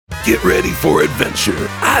Get ready for adventure.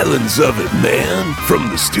 Islands of it, man. From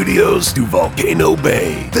the studios to Volcano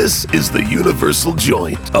Bay. This is the Universal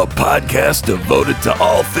Joint, a podcast devoted to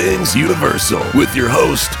all things Universal with your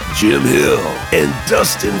host, Jim Hill and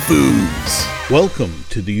Dustin Foos. Welcome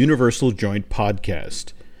to the Universal Joint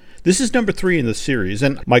podcast. This is number 3 in the series,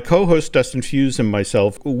 and my co-host Dustin Foos and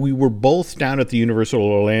myself, we were both down at the Universal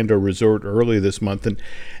Orlando Resort earlier this month, and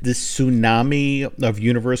this tsunami of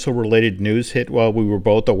Universal-related news hit while we were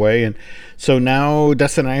both away, and so now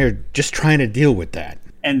Dustin and I are just trying to deal with that.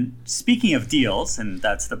 And speaking of deals, and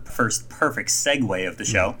that's the first perfect segue of the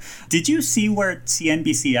show, did you see where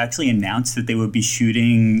CNBC actually announced that they would be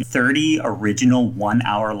shooting 30 original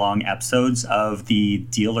 1-hour-long episodes of the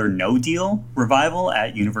Deal or No Deal revival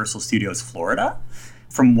at Universal Studios Florida?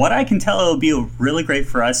 From what I can tell, it'll be really great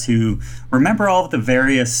for us who remember all of the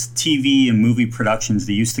various TV and movie productions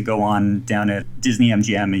that used to go on down at Disney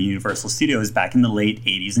MGM and Universal Studios back in the late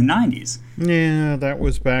 80s and 90s. Yeah, that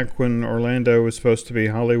was back when Orlando was supposed to be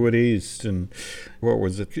Hollywood East, and what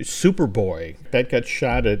was it? Superboy. That got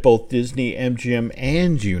shot at both Disney, MGM,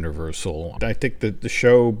 and Universal. I think that the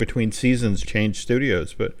show between seasons changed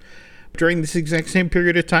studios, but during this exact same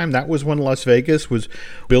period of time, that was when Las Vegas was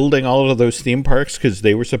building all of those theme parks because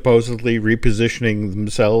they were supposedly repositioning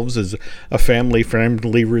themselves as a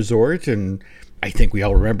family-friendly resort, and I think we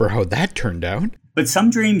all remember how that turned out. But some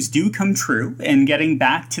dreams do come true, and getting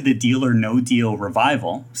back to the Deal or No Deal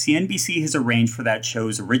revival, CNBC has arranged for that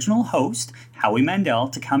show's original host, Howie Mandel,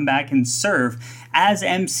 to come back and serve as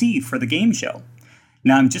MC for the game show.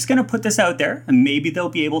 Now, I'm just going to put this out there, and maybe they'll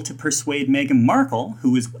be able to persuade Meghan Markle, who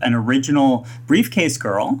was an original briefcase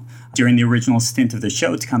girl during the original stint of the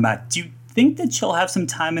show, to come back. Do you think that she'll have some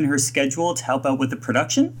time in her schedule to help out with the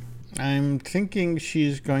production? I'm thinking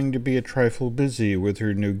she's going to be a trifle busy with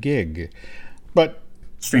her new gig, but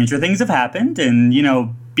stranger things have happened, and,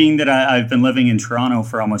 being that I've been living in Toronto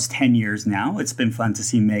for almost 10 years now, it's been fun to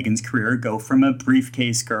see Meghan's career go from a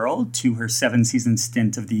briefcase girl to her 7-season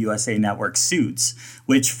stint of the USA Network Suits,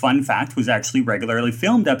 which, fun fact, was actually regularly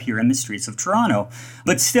filmed up here in the streets of Toronto.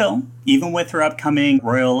 But still, even with her upcoming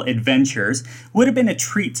royal adventures, would have been a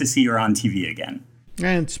treat to see her on TV again.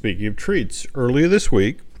 And speaking of treats, earlier this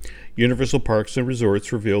week, Universal Parks and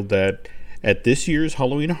Resorts revealed that at this year's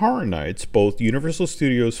Halloween Horror Nights, both Universal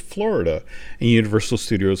Studios Florida and Universal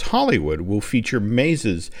Studios Hollywood will feature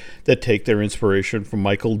mazes that take their inspiration from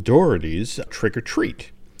Michael Dougherty's Trick or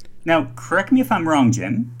Treat. Now, correct me if I'm wrong,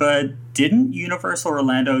 Jim, but didn't Universal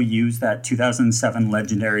Orlando use that 2007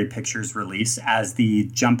 Legendary Pictures release as the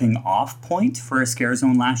jumping off point for a scare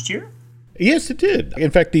zone last year? Yes, it did. In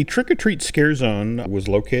fact, the Trick or Treat Scare Zone was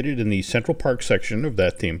located in the Central Park section of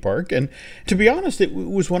that theme park, and to be honest, it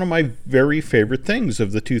was one of my very favorite things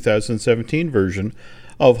of the 2017 version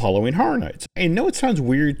of Halloween Horror Nights. I know it sounds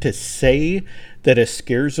weird to say that a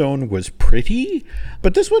scare zone was pretty,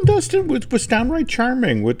 but this one, Dustin, was downright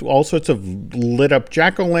charming with all sorts of lit up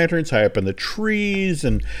jack-o'-lanterns high up in the trees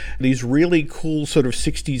and these really cool sort of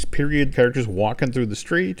 60s period characters walking through the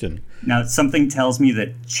street. And now, something tells me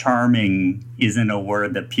that charming isn't a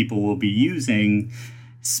word that people will be using,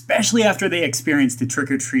 especially after they experience the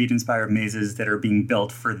trick-or-treat inspired mazes that are being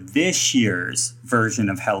built for this year's version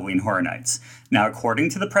of Halloween Horror Nights. Now, according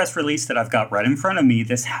to the press release that I've got right in front of me,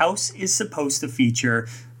 this house is supposed to feature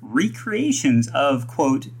recreations of,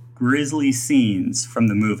 quote, grisly scenes from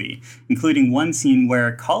the movie, including one scene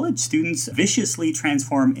where college students viciously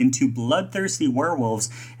transform into bloodthirsty werewolves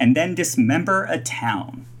and then dismember a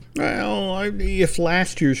town. Well, if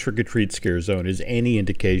last year's Trick or Treat Scare Zone is any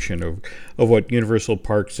indication of what Universal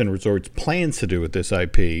Parks and Resorts plans to do with this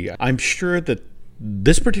IP, I'm sure that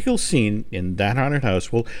this particular scene in that haunted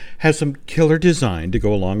house will have some killer design to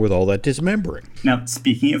go along with all that dismembering. Now,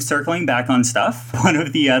 speaking of circling back on stuff, one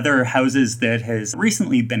of the other houses that has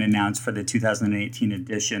recently been announced for the 2018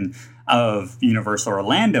 edition of Universal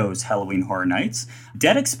Orlando's Halloween Horror Nights,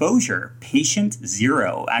 Dead Exposure, Patient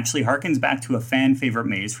Zero, actually harkens back to a fan favorite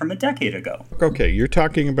maze from a decade ago. Okay, you're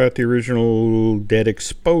talking about the original Dead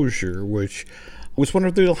Exposure, which was one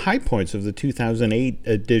of the high points of the 2008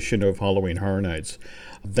 edition of Halloween Horror Nights.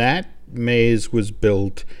 That maze was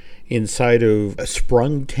built inside of a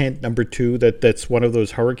sprung tent number 2 that's one of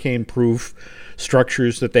those hurricane-proof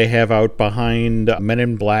structures that they have out behind Men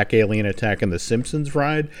in Black Alien Attack and the Simpsons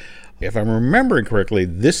ride. If I'm remembering correctly,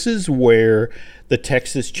 this is where the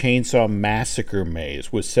Texas Chainsaw Massacre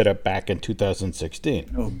maze was set up back in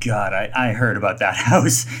 2016. Oh, God, I heard about that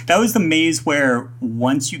house. That was the maze where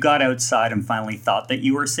once you got outside and finally thought that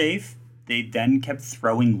you were safe, they then kept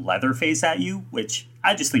throwing Leatherface at you, which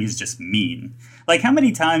I just think is just mean. Like, how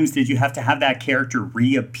many times did you have to have that character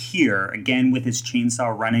reappear again with his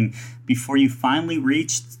chainsaw running before you finally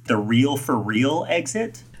reached the real for real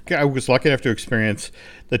exit? I was lucky enough to experience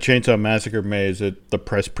the Chainsaw Massacre maze at the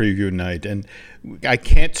press preview night, and I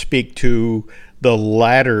can't speak to the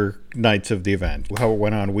latter nights of the event, how it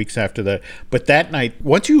went on weeks after that. But that night,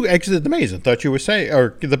 once you exited the maze and thought you were safe,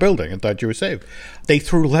 or the building and thought you were safe, they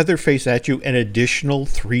threw Leatherface at you an additional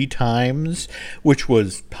 3 times, which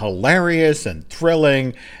was hilarious and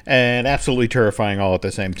thrilling and absolutely terrifying all at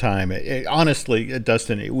the same time. Honestly,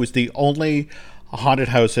 Dustin, it was the only haunted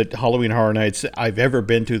house at Halloween Horror Nights I've ever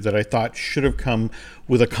been to that I thought should have come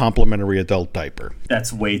with a complimentary adult diaper.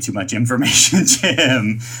 That's way too much information,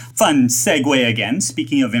 Jim. Fun segue again.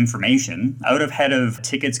 Speaking of information, out ahead of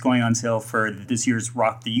tickets going on sale for this year's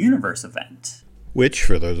Rock the Universe event. Which,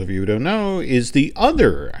 for those of you who don't know, is the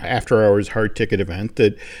other after-hours hard ticket event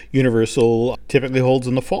that Universal typically holds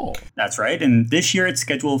in the fall. That's right, and this year it's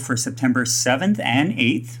scheduled for September 7th and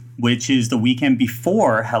 8th, which is the weekend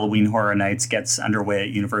before Halloween Horror Nights gets underway at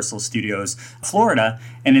Universal Studios Florida,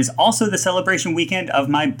 and is also the celebration weekend of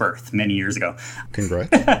my birth many years ago.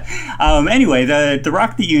 Congrats. Anyway, the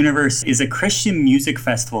Rock the Universe is a Christian music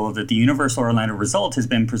festival that the Universal Orlando Resort has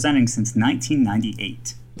been presenting since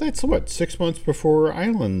 1998. That's 6 months before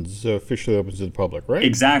Islands officially opens to the public, right?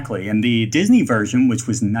 Exactly. And the Disney version, which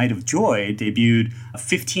was Night of Joy, debuted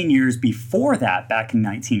 15 years before that, back in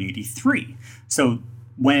 1983. So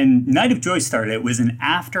when Night of Joy started, it was an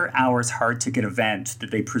after-hours hard ticket event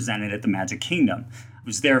that they presented at the Magic Kingdom. It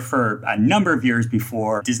was there for a number of years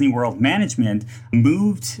before Disney World management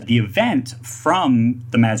moved the event from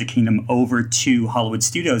the Magic Kingdom over to Hollywood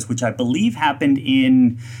Studios, which I believe happened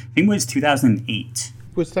in, I think it was 2008.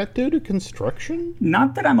 Was that due to construction?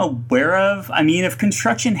 Not that I'm aware of. I mean, if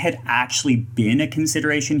construction had actually been a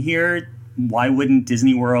consideration here, why wouldn't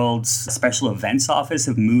Disney World's special events office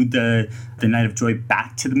have moved the Night of Joy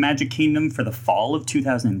back to the Magic Kingdom for the fall of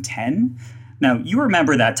 2010? Now, you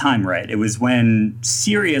remember that time, right? It was when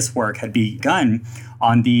serious work had begun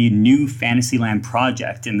on the new Fantasyland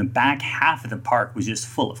project, and the back half of the park was just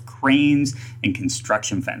full of cranes and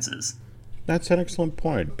construction fences. That's an excellent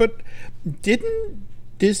point. But didn't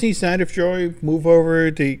Disney's Night of Joy move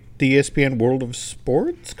over to the ESPN World of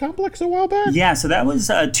Sports complex a while back? Yeah, so that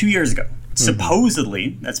was 2 years ago.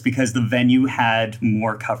 Supposedly, that's because the venue had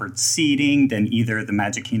more covered seating than either the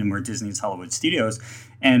Magic Kingdom or Disney's Hollywood Studios,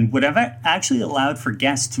 and would have actually allowed for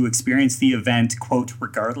guests to experience the event, quote,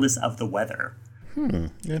 regardless of the weather.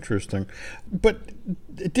 Interesting. But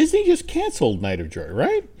Disney just canceled Night of Joy,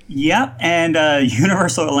 right? Yep, and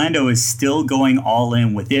Universal Orlando is still going all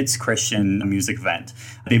in with its Christian music event.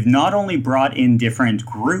 They've not only brought in different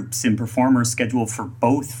groups and performers scheduled for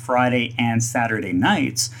both Friday and Saturday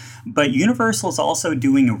nights, but Universal's also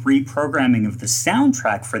doing a reprogramming of the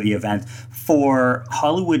soundtrack for the event for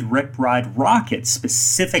Hollywood Rip Ride Rockit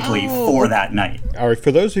specifically for that night. All right,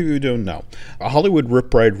 for those of you who don't know, a Hollywood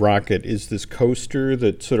Rip Ride Rockit is this coaster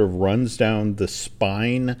that sort of runs down the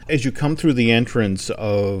spine as you come through the entrance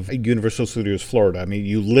of Universal Studios Florida. I mean,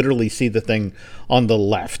 you literally see the thing on the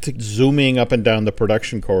left, zooming up and down the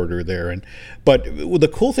production corridor there. But the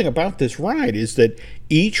cool thing about this ride is that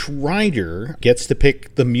each rider gets to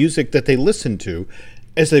pick the music that they listen to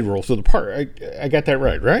as they roll through the park. I got that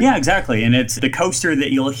right? Yeah, exactly. And it's the coaster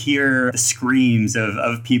that you'll hear the screams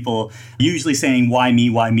of people usually saying, why me,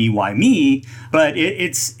 why me, why me? But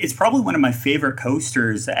it's probably one of my favorite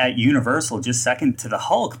coasters at Universal, just second to the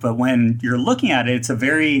Hulk. But when you're looking at it, it's a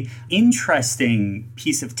very interesting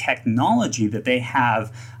piece of technology that they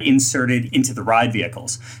have inserted into the ride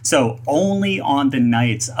vehicles. So only on the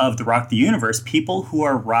nights of the Rock the Universe, people who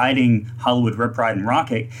are riding Hollywood Rip Ride and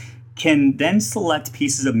Rockit can then select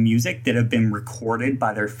pieces of music that have been recorded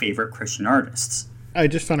by their favorite Christian artists. I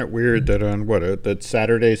just found it weird that on that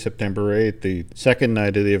Saturday, September 8th, the second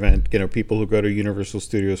night of the event, people who go to Universal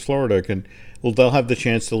Studios Florida they'll have the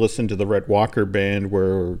chance to listen to the Rhett Walker Band,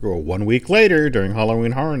 where 1 week later, during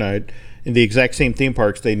Halloween Horror Night, in the exact same theme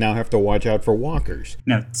parks, they now have to watch out for walkers.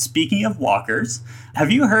 Now, speaking of walkers,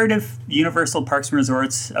 have you heard if Universal Parks and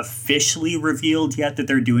Resorts officially revealed yet that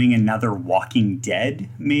they're doing another Walking Dead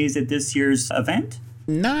maze at this year's event?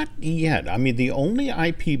 Not yet. I mean, the only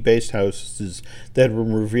IP-based houses that were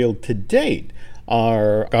revealed to date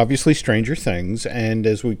are obviously Stranger Things and,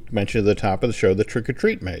 as we mentioned at the top of the show, the Trick or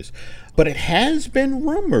Treat maze. But it has been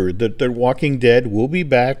rumored that The Walking Dead will be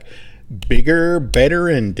back bigger, better,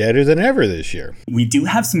 and deader than ever this year. We do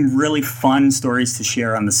have some really fun stories to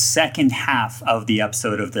share on the second half of the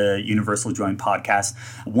episode of the Universal Joint podcast.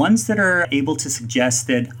 Ones that are able to suggest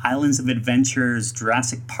that Islands of Adventure's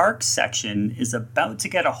Jurassic Park section is about to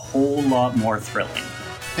get a whole lot more thrilling.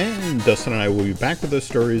 And Dustin and I will be back with those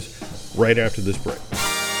stories right after this break.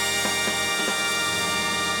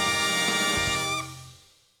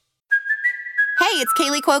 Hey, it's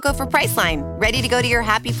Kaylee Cuoco for Priceline. Ready to go to your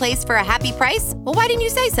happy place for a happy price? Well, why didn't you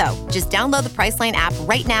say so? Just download the Priceline app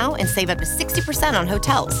right now and save up to 60% on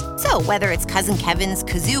hotels. So whether it's Cousin Kevin's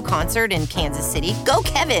Kazoo Concert in Kansas City, go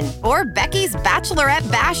Kevin, or Becky's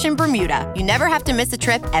Bachelorette Bash in Bermuda, you never have to miss a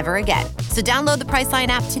trip ever again. So download the Priceline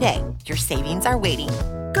app today. Your savings are waiting.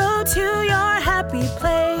 Go to your happy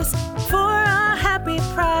place for a happy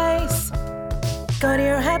price. Go to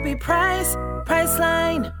your happy price,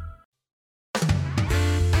 Priceline.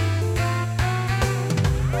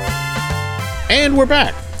 And we're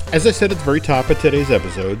back. As I said at the very top of today's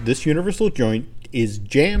episode, this Universal Joint is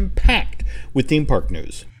jam-packed with theme park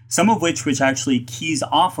news. Some of which actually keys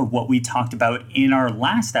off of what we talked about in our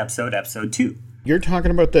last episode, episode 2. You're talking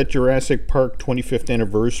about that Jurassic Park 25th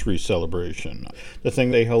anniversary celebration, the thing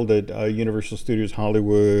they held at Universal Studios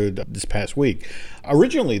Hollywood this past week.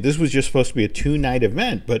 Originally, this was just supposed to be a 2-night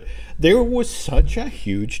event, but there was such a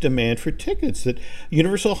huge demand for tickets that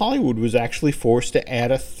Universal Hollywood was actually forced to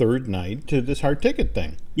add a third night to this hard ticket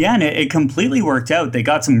thing. Yeah, and it completely worked out. They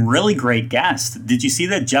got some really great guests. Did you see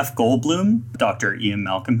that Jeff Goldblum, Dr. Ian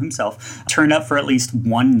Malcolm himself, turned up for at least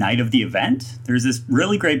one night of the event? There's this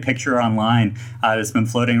really great picture online that's been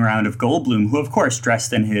floating around of Goldblum, who of course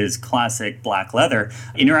dressed in his classic black leather,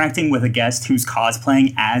 interacting with a guest who's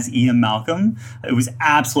cosplaying as Ian Malcolm. It was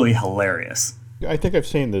absolutely hilarious. I think I've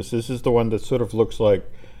seen this. This is the one that sort of looks like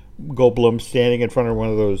Goldblum standing in front of one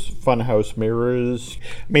of those funhouse mirrors.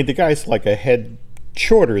 I mean, the guy's like a head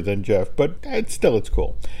shorter than Jeff, but it's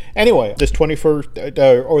cool. Anyway, this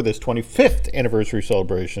 25th anniversary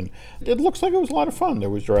celebration, it looks like it was a lot of fun. There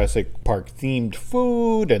was Jurassic Park themed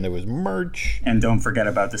food and there was merch. And don't forget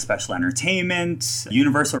about the special entertainment.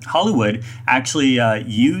 Universal Hollywood actually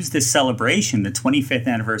used this celebration, the 25th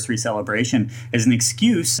anniversary celebration, as an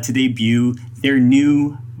excuse to debut their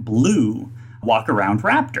new blue walk-around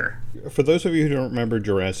Raptor. For those of you who don't remember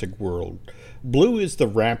Jurassic World, Blue is the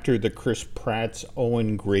raptor that Chris Pratt's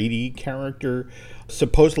Owen Grady character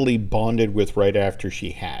supposedly bonded with right after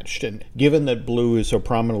she hatched. And given that Blue is so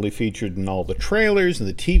prominently featured in all the trailers and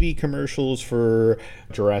the TV commercials for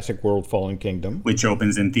Jurassic World Fallen Kingdom, which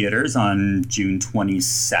opens in theaters on June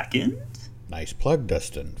 22nd. Nice plug,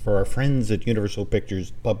 Dustin. For our friends at Universal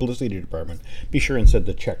Pictures Publicity Department, be sure and send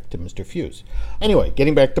the check to Mr. Fuse. Anyway,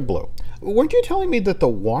 getting back to Blue. Weren't you telling me that the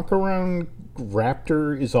walk-around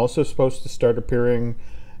Raptor is also supposed to start appearing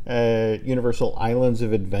at Universal Islands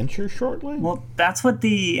of Adventure shortly? Well, that's what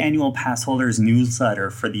the annual pass holders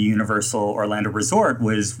newsletter for the Universal Orlando Resort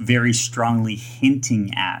was very strongly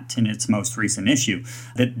hinting at in its most recent issue.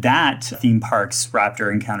 That theme park's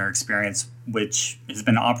Raptor Encounter experience, which has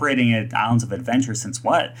been operating at Islands of Adventure since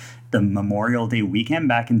what? The Memorial Day weekend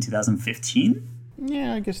back in 2015?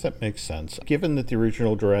 Yeah, I guess that makes sense. Given that the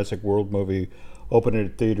original Jurassic World movie opened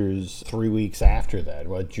at theaters 3 weeks after that,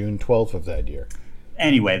 June 12th of that year.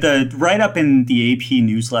 Anyway, the write-up in the AP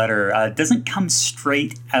newsletter doesn't come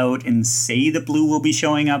straight out and say the Blue will be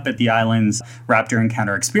showing up at the island's Raptor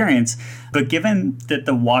Encounter experience, but given that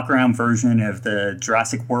the walk-around version of the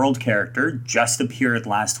Jurassic World character just appeared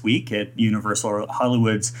last week at Universal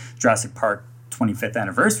Hollywood's Jurassic Park 25th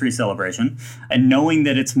anniversary celebration, and knowing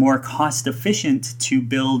that it's more cost efficient to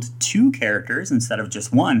build 2 characters instead of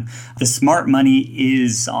just one, the smart money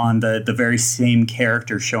is on the very same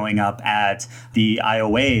character showing up at the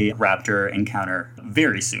IOA Raptor Encounter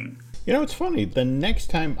very soon. You know, it's funny. The next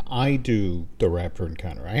time I do the Raptor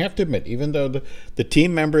Encounter, I have to admit, even though the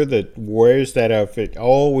team member that wears that outfit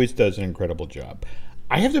always does an incredible job,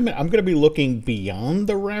 I have to admit, I'm going to be looking beyond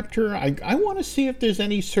the Raptor. I want to see if there's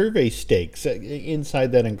any survey stakes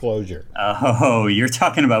inside that enclosure. Oh, you're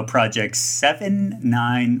talking about Project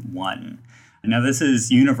 791. Now, this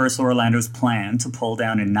is Universal Orlando's plan to pull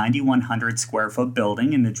down a 9,100 square foot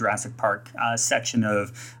building in the Jurassic Park section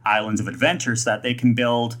of Islands of Adventure so that they can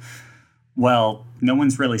build, well, no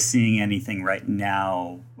one's really seeing anything right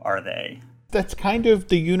now, are they? That's kind of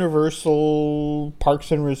the Universal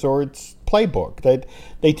Parks and Resorts playbook. That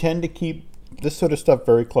they tend to keep this sort of stuff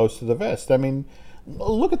very close to the vest. I mean,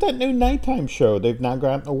 look at that new nighttime show they've now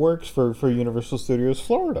got in the works for Universal Studios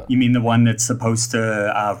Florida. You mean the one that's supposed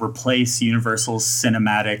to replace Universal's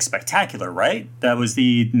Cinematic Spectacular, right? That was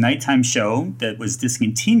the nighttime show that was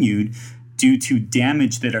discontinued due to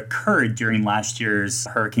damage that occurred during last year's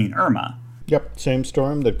Hurricane Irma. Yep, same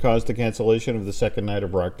storm that caused the cancellation of the second night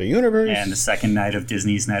of Rock the Universe. And the second night of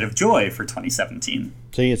Disney's Night of Joy for 2017.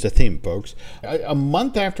 See, it's a theme, folks. A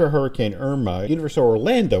month after Hurricane Irma, Universal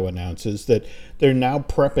Orlando announces that they're now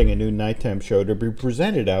prepping a new nighttime show to be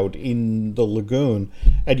presented out in the lagoon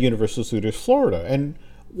at Universal Studios Florida. And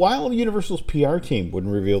while Universal's PR team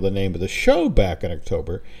wouldn't reveal the name of the show back in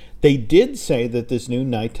October, they did say that this new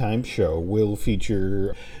nighttime show will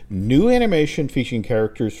feature new animation featuring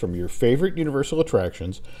characters from your favorite Universal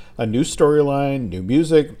attractions, a new storyline, new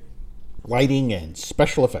music, lighting, and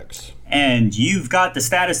special effects. And you've got the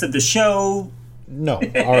status of the show. No.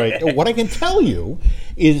 All right. What I can tell you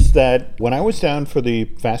is that when I was down for the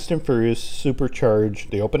Fast and Furious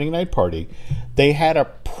Supercharged, the opening night party, they had a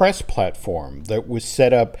press platform that was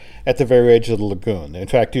set up at the very edge of the lagoon. In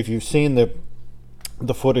fact, if you've seen the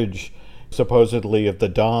footage supposedly of the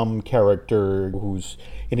Dom character who's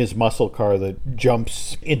in his muscle car that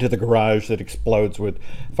jumps into the garage that explodes with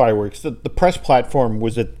fireworks, the press platform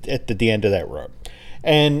was at the end of that road.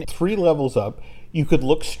 And 3 levels up, you could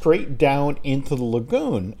look straight down into the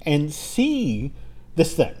lagoon and see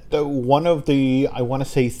this thing. One of the, I want to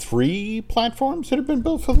say, 3 platforms that have been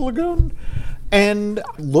built for the lagoon. And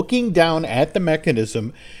looking down at the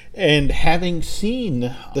mechanism and having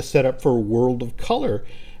seen the setup for World of Color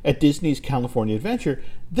at Disney's California Adventure,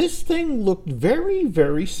 this thing looked very,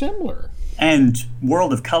 very similar. And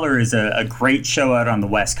World of Color is a great show out on the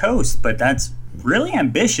West Coast, but that's really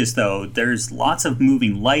ambitious, though. There's lots of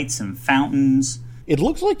moving lights and fountains. It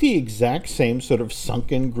looks like the exact same sort of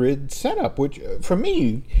sunken grid setup, which, for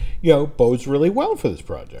me, bodes really well for this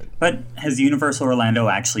project. But has Universal Orlando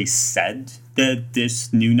actually said that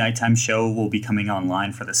this new nighttime show will be coming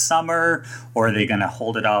online for the summer, or are they going to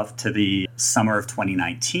hold it off to the summer of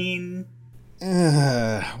 2019?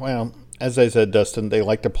 Well, as I said, Dustin, they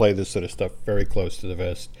like to play this sort of stuff very close to the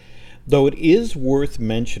vest. Though it is worth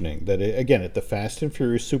mentioning that, again, at the Fast and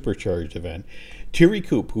Furious Supercharged event, Thierry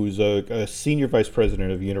Coupe, who's a senior vice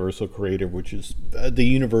president of Universal Creative, which is the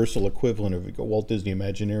Universal equivalent of Walt Disney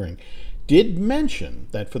Imagineering, did mention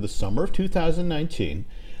that for the summer of 2019,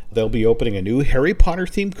 they'll be opening a new Harry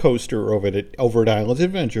Potter-themed coaster over at Islands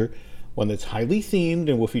Adventure, one that's highly themed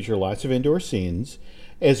and will feature lots of indoor scenes,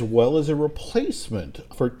 as well as a replacement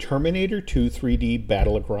for Terminator 2 3D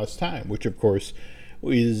Battle Across Time, which, of course,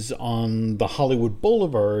 is on the Hollywood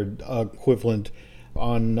Boulevard equivalent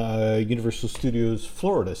on Universal Studios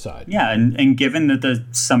Florida side. Yeah, and given that the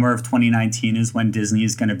summer of 2019 is when Disney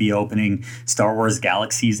is going to be opening Star Wars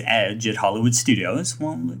Galaxy's Edge at Hollywood Studios,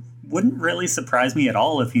 well, it wouldn't really surprise me at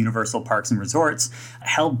all if Universal Parks and Resorts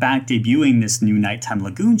held back debuting this new nighttime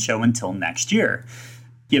lagoon show until next year,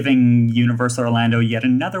 giving Universal Orlando yet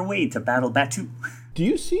another way to battle Batuu. Do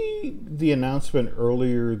you see the announcement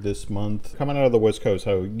earlier this month coming out of the West Coast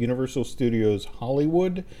how Universal Studios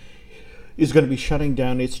Hollywood is going to be shutting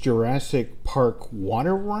down its Jurassic Park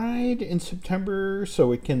water ride in September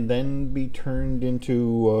so it can then be turned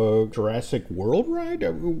into a Jurassic World ride?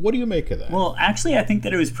 What do you make of that? Well, actually, I think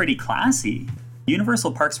that it was pretty classy.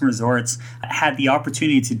 Universal Parks and Resorts had the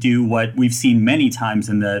opportunity to do what we've seen many times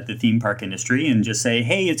in the theme park industry and just say,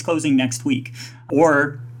 hey, it's closing next week.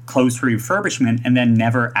 Or close for refurbishment and then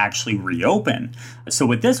never actually reopen. So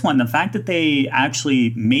with this one, the fact that they actually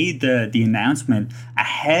made the announcement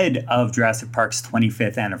ahead of Jurassic Park's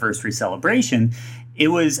 25th anniversary celebration, it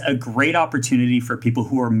was a great opportunity for people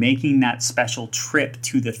who are making that special trip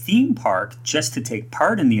to the theme park just to take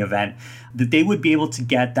part in the event, that they would be able to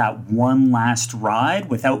get that one last ride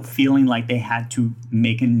without feeling like they had to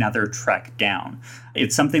make another trek down.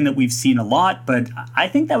 It's something that we've seen a lot, but I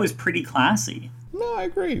think that was pretty classy. No, I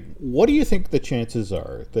agree. What do you think the chances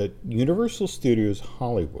are that Universal Studios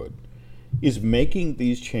Hollywood is making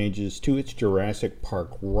these changes to its Jurassic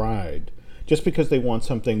Park ride just because they want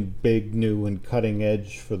something big, new, and cutting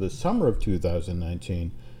edge for the summer of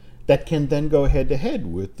 2019 that can then go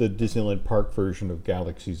head-to-head with the Disneyland Park version of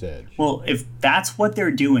Galaxy's Edge? Well, if that's what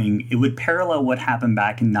they're doing, it would parallel what happened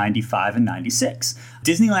back in 95 and 96.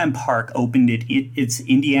 Disneyland Park opened its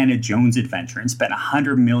Indiana Jones adventure and spent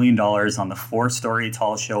 $100 million on the 4-story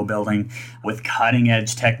tall show building with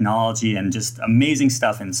cutting-edge technology and just amazing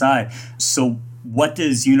stuff inside. So what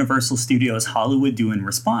does Universal Studios Hollywood do in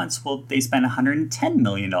response? Well, they spent $110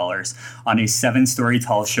 million on a 7-story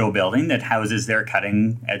tall show building that houses their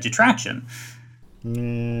cutting-edge attraction.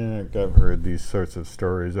 Yeah, I've heard these sorts of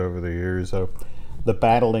stories over the years of the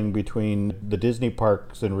battling between the Disney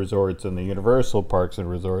parks and resorts and the Universal parks and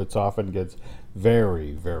resorts often gets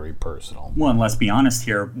very, very personal. Well, and let's be honest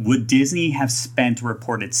here. Would Disney have spent a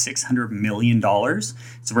reported $600 million?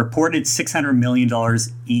 It's a reported $600 million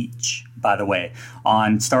each, by the way,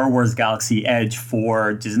 on Star Wars Galaxy Edge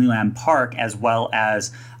for Disneyland Park as well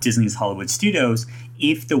as Disney's Hollywood Studios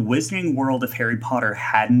if the Wizarding World of Harry Potter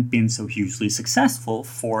hadn't been so hugely successful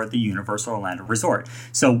for the Universal Orlando Resort.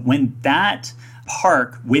 So when that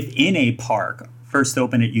park within a park first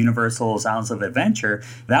opened at Universal's Islands of Adventure,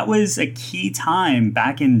 that was a key time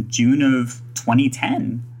back in June of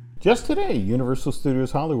 2010. Just today, Universal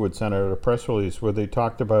Studios Hollywood sent out a press release where they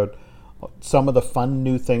talked about some of the fun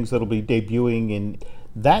new things that'll be debuting in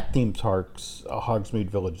that theme park's Hogsmeade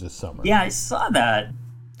Village this summer. Yeah, I saw that.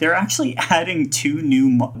 They're actually adding 2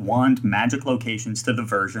 new wand magic locations to the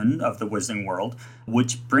version of the Wizarding World,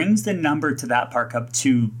 which brings the number to that park up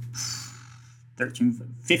to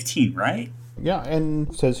 15, right? Yeah, and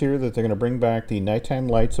it says here that they're going to bring back the nighttime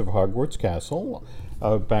lights of Hogwarts Castle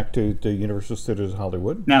back to the Universal Studios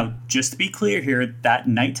Hollywood. Now, just to be clear here, that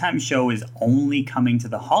nighttime show is only coming to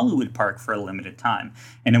the Hollywood park for a limited time,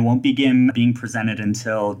 and it won't begin being presented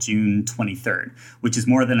until June 23rd, which is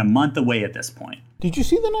more than a month away at this point. Did you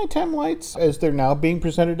see the nighttime lights as they're now being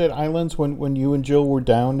presented at Islands when you and Jill were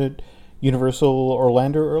down at Universal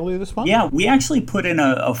Orlando earlier this month? Yeah, we actually put in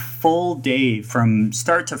a full day from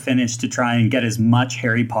start to finish to try and get as much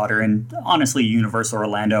Harry Potter and honestly Universal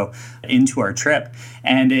Orlando into our trip.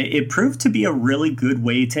 And it proved to be a really good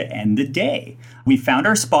way to end the day. We found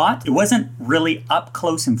our spot. It wasn't really up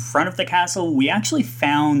close in front of the castle. We actually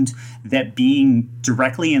found that being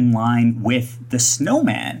directly in line with the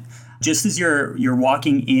snowman. Just as you're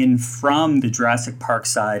walking in from the Jurassic Park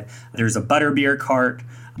side, there's a butterbeer cart.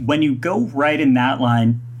 When you go right in that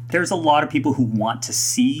line, there's a lot of people who want to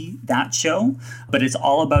see that show, but it's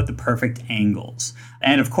all about the perfect angles.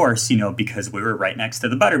 And of course, because we were right next to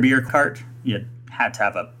the butterbeer cart, you had to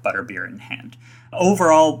have a butterbeer in hand.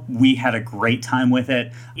 Overall, we had a great time with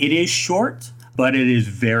it. It is short, but it is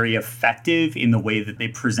very effective in the way that they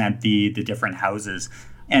present the different houses.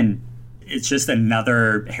 And it's just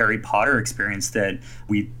another Harry Potter experience that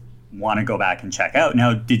we want to go back and check out.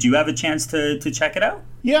 Now, did you have a chance to check it out?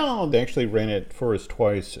 Yeah, they actually ran it for us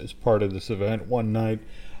twice as part of this event one night.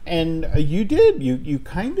 And you did. You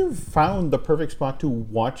kind of found the perfect spot to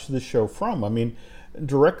watch the show from. I mean,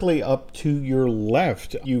 directly up to your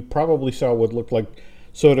left, you probably saw what looked like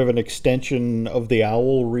sort of an extension of the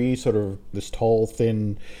owlry, sort of this tall,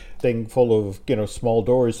 thin thing full of, small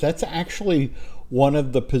doors. That's actually one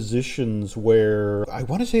of the positions where I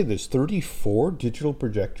want to say there's 34 digital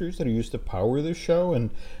projectors that are used to power this show, and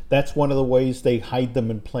that's one of the ways they hide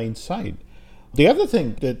them in plain sight. The other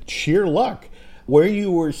thing, that sheer luck, where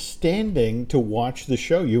you were standing to watch the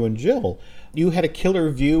show, you and Jill, you had a killer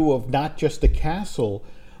view of not just the castle,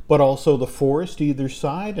 but also the forest either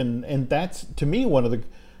side, and that's, to me, one of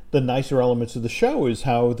the nicer elements of the show is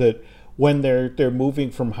how that when they're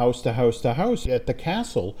moving from house to house to house at the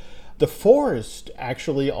castle, the forest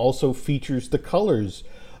actually also features the colors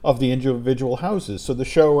of the individual houses. So the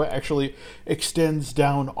show actually extends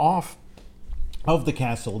down off of the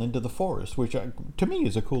castle into the forest, which to me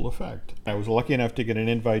is a cool effect. I was lucky enough to get an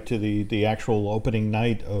invite to the actual opening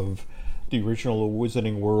night of the original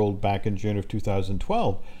Wizarding World back in June of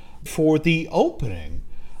 2012. For the opening,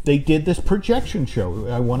 they did this projection show.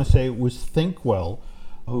 I want to say it was Thinkwell,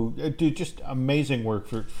 who did just amazing work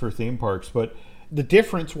for theme parks, but the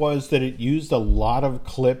difference was that it used a lot of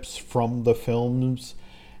clips from the films,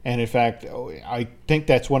 and in fact, I think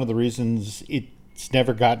that's one of the reasons it's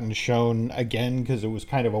never gotten shown again, because it was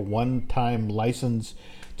kind of a one-time license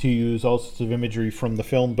to use all sorts of imagery from the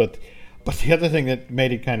film. But the other thing that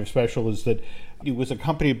made it kind of special is that it was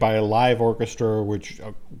accompanied by a live orchestra, which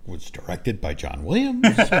was directed by John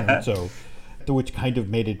Williams, which kind of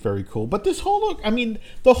made it very cool. But the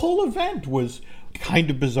whole event was kind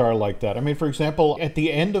of bizarre like that. I mean, for example, at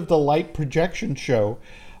the end of the light projection show,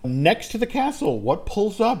 next to the castle, what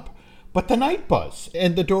pulls up but the night bus?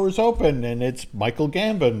 And the doors open, and it's Michael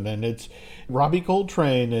Gambon, and it's Robbie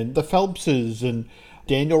Coltrane, and the Phelpses, and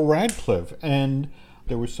Daniel Radcliffe. And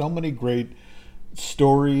there were so many great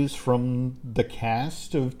stories from the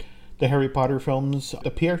cast of the Harry Potter films.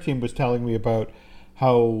 The PR team was telling me about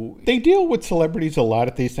how they deal with celebrities a lot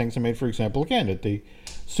at these things. I mean, for example, again, at the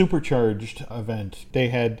Supercharged event, they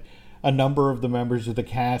had a number of the members of the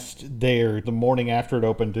cast there the morning after it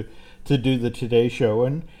opened to do the Today Show,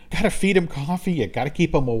 and gotta feed them coffee, you gotta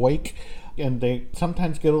keep them awake, and they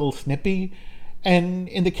sometimes get a little snippy. And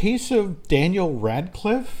in the case of Daniel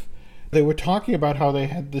Radcliffe, they were talking about how they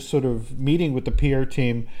had this sort of meeting with the PR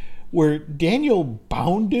team where Daniel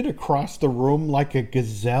bounded across the room like a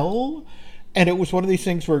gazelle, And it was one of these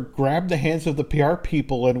things where it grabbed the hands of the PR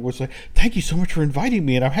people and it was like, thank you so much for inviting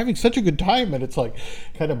me. And I'm having such a good time. And it's like,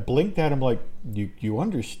 kind of blinked at him like, you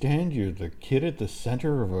understand you're the kid at the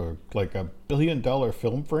center of a $1 billion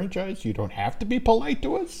film franchise? You don't have to be polite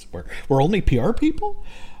to us. We're only PR people.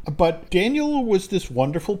 But Daniel was this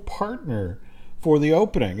wonderful partner for the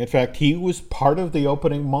opening. In fact, he was part of the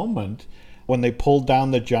opening moment when they pulled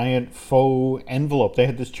down the giant faux envelope. They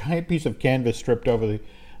had this giant piece of canvas stripped over the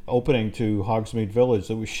opening to Hogsmeade Village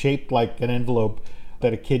that was shaped like an envelope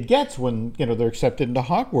that a kid gets when they're accepted into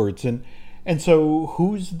Hogwarts. And so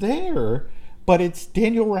who's there? But it's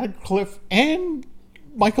Daniel Radcliffe and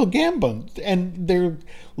Michael Gambon, and they're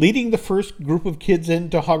leading the first group of kids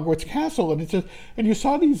into Hogwarts Castle. And it's just, and you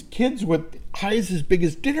saw these kids with eyes as big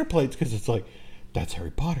as dinner plates because it's like, that's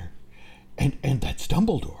Harry Potter, and that's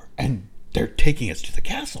Dumbledore, and they're taking us to the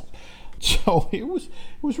castle. So it was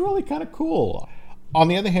really kind of cool. On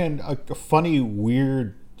the other hand, a funny,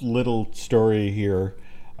 weird little story here.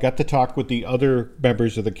 Got to talk with the other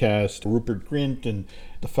members of the cast, Rupert Grint and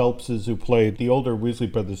the Phelpses who played the older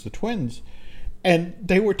Weasley brothers, the twins. And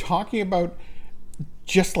they were talking about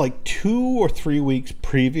just 2 or 3 weeks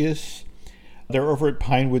previous, they're over at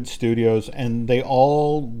Pinewood Studios, and they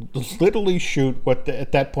all literally shoot what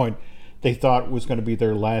at that point they thought was going to be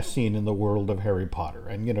their last scene in the world of Harry Potter.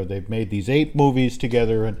 And, they've made these 8 movies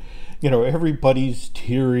together, and, everybody's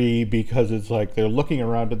teary because it's like they're looking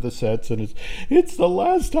around at the sets and it's the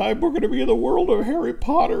last time we're going to be in the world of Harry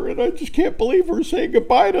Potter, and I just can't believe we're saying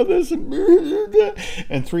goodbye to this.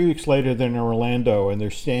 And 3 weeks later, they're in Orlando, and they're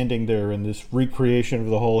standing there in this recreation of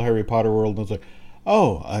the whole Harry Potter world, and it's like,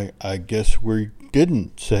 oh, I guess we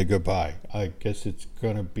didn't say goodbye. I guess it's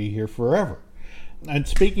going to be here forever. And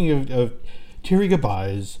speaking of teary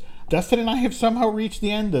goodbyes, Dustin and I have somehow reached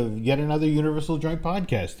the end of yet another Universal Joint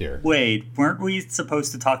podcast here. Wait, weren't we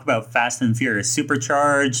supposed to talk about Fast and Furious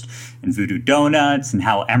Supercharged and Voodoo Donuts and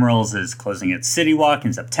how Emerald's is closing its City Walk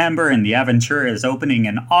in September and the Aventura is opening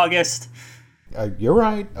in August? You're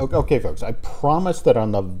right. Okay, folks, I promise that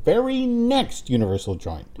on the very next Universal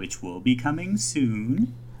Joint, which will be coming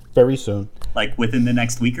soon. Very soon. Like within the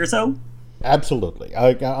next week or so? Absolutely.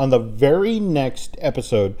 On the very next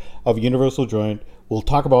episode of Universal Joint, we'll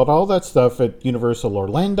talk about all that stuff at Universal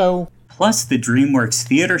Orlando. Plus the DreamWorks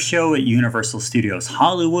Theater Show at Universal Studios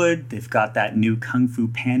Hollywood. They've got that new Kung Fu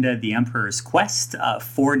Panda, The Emperor's Quest,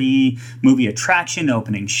 4D movie attraction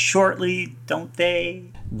opening shortly, don't they?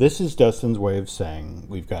 This is Dustin's way of saying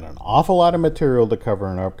we've got an awful lot of material to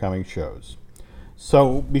cover in our upcoming shows.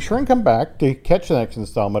 So be sure and come back to catch the next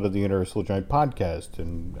installment of the Universal Joint podcast,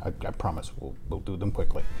 and I promise we'll do them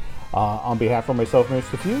quickly. On behalf of myself and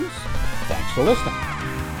Mr. Fuse, thanks for listening.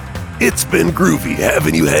 It's been groovy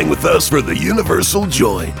having you hang with us for the Universal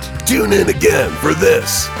Joint. Tune in again for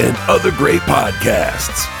this and other great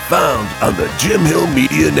podcasts found on the Jim Hill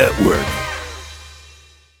Media Network.